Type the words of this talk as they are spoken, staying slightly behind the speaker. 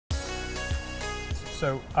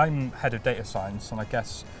So I'm head of data science, and I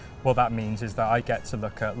guess what that means is that I get to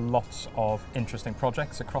look at lots of interesting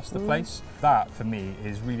projects across the place. That for me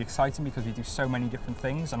is really exciting because we do so many different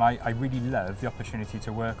things, and I really love the opportunity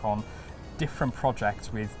to work on different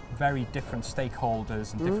projects with very different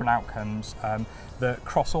stakeholders and different outcomes that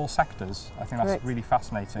cross all sectors. I think that's really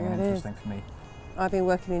fascinating and interesting for me. I've been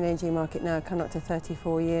working in the energy market now coming up to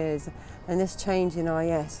 34 years, and this change in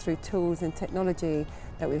IS through tools and technology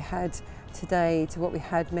that we've had today to what we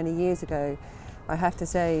had many years ago, I have to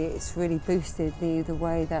say it's really boosted the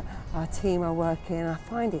way that our team are working. I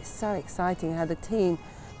find it so exciting how the team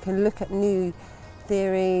can look at new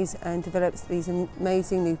theories and develop these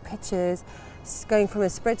amazing new pictures, going from a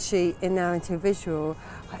spreadsheet now into a visual.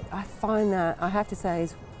 I find that, I have to say,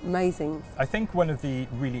 is amazing. I think one of the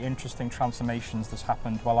really interesting transformations that's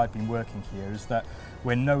happened while I've been working here is that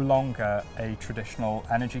we're no longer a traditional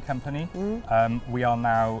energy company. We are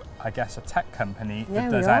now, I guess, a tech company that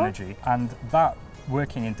does energy. And that,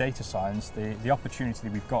 working in data science, the opportunity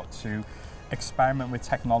that we've got to experiment with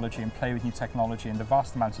technology and play with new technology, and the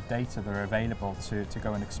vast amounts of data that are available to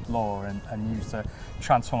go and explore and use to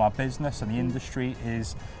transform our business and the industry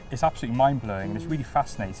is absolutely mind-blowing, and it's really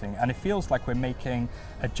fascinating, and it feels like we're making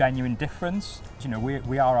a genuine difference. You know,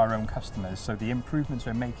 we are our own customers, so the improvements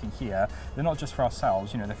we're making here, they're not just for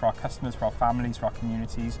ourselves, you know, they're for our customers, for our families, for our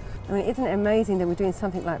communities. I mean, isn't it amazing that we're doing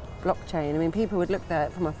something like blockchain? I mean, people would look at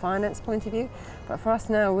it from a finance point of view, but for us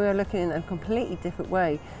now, we're looking in a completely different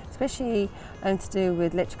way, especially to do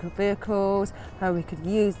with electrical vehicles, how we could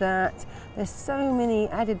use that. There's so many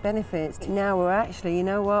added benefits. Now we're actually, you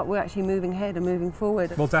know what, we're actually moving ahead and moving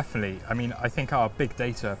forward. Well, definitely. I mean, I think our big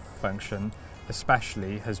data function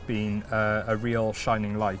especially has been a real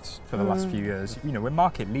shining light for the last few years. You know, we're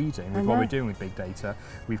market leading with what we're doing with big data.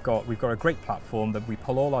 We've got a great platform that we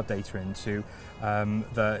pull all our data into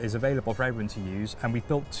that is available for everyone to use, and we've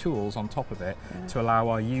built tools on top of it to allow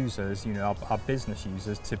our users, you know, our business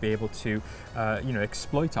users, to be able to you know,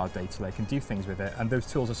 exploit our data lake and do things with it. And those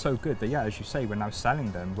tools are so good that, yeah, as you say, we're now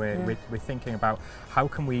selling them. We're thinking about how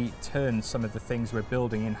can we turn some of the things we're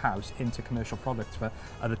building in-house into commercial products for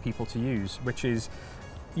other people to use, which is,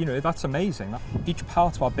 you know, that's amazing. Each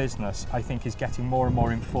part of our business, I think, is getting more and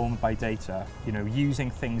more informed by data, you know,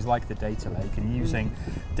 using things like the data lake and using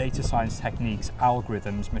data science techniques,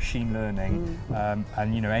 algorithms, machine learning,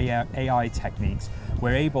 and, you know, AI techniques.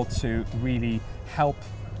 We're able to really help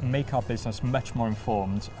make our business much more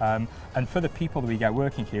informed, and for the people that we get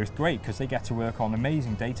working here, it's great because they get to work on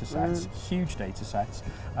amazing data sets, huge data sets,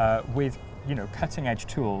 with, you know, cutting edge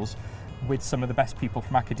tools, with some of the best people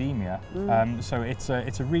from academia. So it's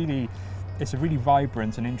a really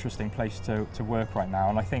vibrant and interesting place to work right now,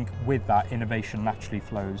 and I think with that, innovation naturally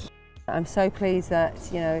flows. I'm so pleased that,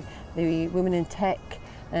 you know, the women in tech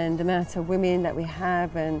and the amount of women that we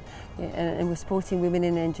have, and we're supporting women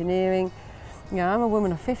in engineering. You know, I'm a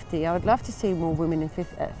woman of 50. I would love to see more women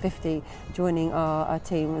at 50 joining our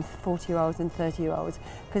team, with 40-year-olds and 30-year-olds,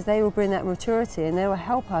 because they will bring that maturity and they will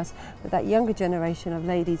help us with that younger generation of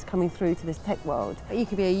ladies coming through to this tech world. You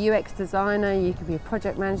could be a UX designer, you could be a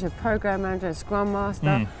project manager, program manager, a Scrum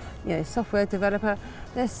master, you know, software developer.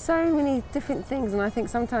 There's so many different things, and I think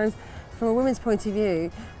sometimes from a woman's point of view,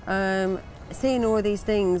 seeing all of these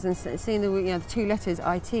things and seeing the, you know, the two letters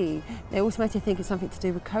IT, they automatically think it's something to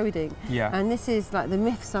do with coding. And this is like the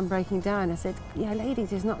myths I'm breaking down. I said, yeah,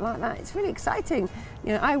 ladies, it's not like that. It's really exciting.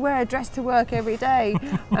 You know, I wear a dress to work every day,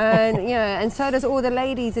 and you know, and so does all the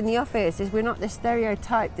ladies in the office. We're not this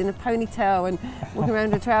stereotyped in a ponytail and walking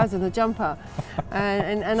around with trousers and a jumper.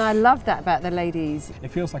 And I love that about the ladies. It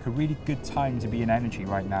feels like a really good time to be in energy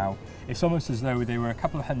right now. It's almost as though there were a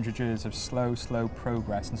couple of 100 years of slow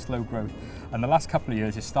progress and slow growth, and the last couple of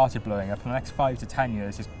years it started blowing up, and the next 5 to 10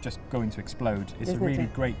 years is just going to explode. It's a really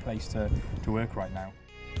great place to work right now.